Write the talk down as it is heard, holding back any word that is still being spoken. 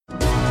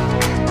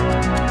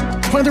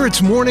Whether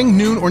it's morning,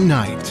 noon, or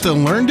night, the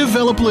Learn,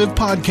 Develop, Live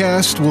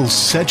podcast will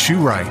set you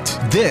right.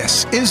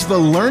 This is the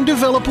Learn,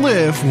 Develop,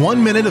 Live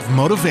 1 Minute of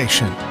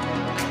Motivation.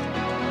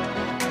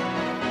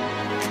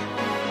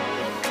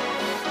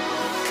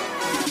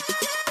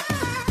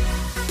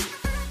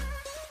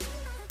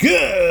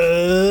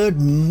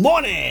 Good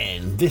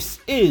morning! This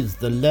is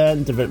the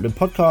Learn Development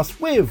Podcast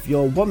with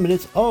your 1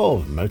 minute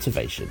of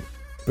motivation.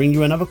 Bring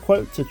you another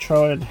quote to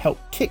try and help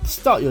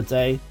kickstart your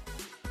day.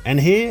 And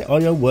here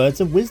are your words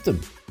of wisdom.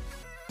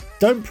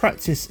 Don't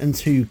practice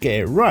until you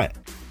get it right.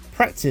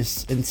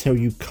 Practice until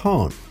you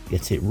can't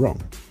get it wrong.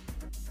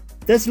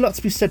 There's a lot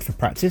to be said for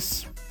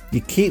practice.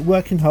 You keep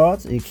working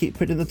hard and you keep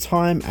putting in the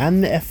time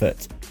and the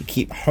effort. You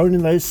keep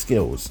honing those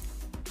skills.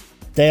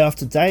 Day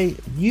after day,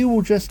 you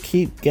will just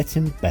keep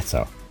getting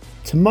better.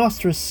 To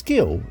master a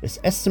skill, it's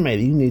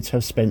estimated you need to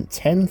have spent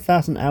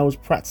 10,000 hours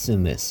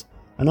practicing this.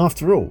 And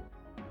after all,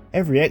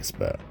 every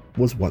expert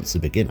was once a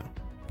beginner.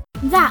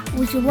 That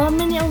was your 1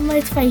 minute of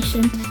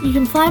motivation. You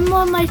can find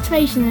more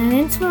motivation and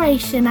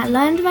inspiration at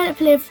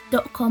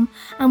learndeveloplive.com,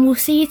 and we'll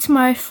see you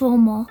tomorrow for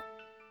more.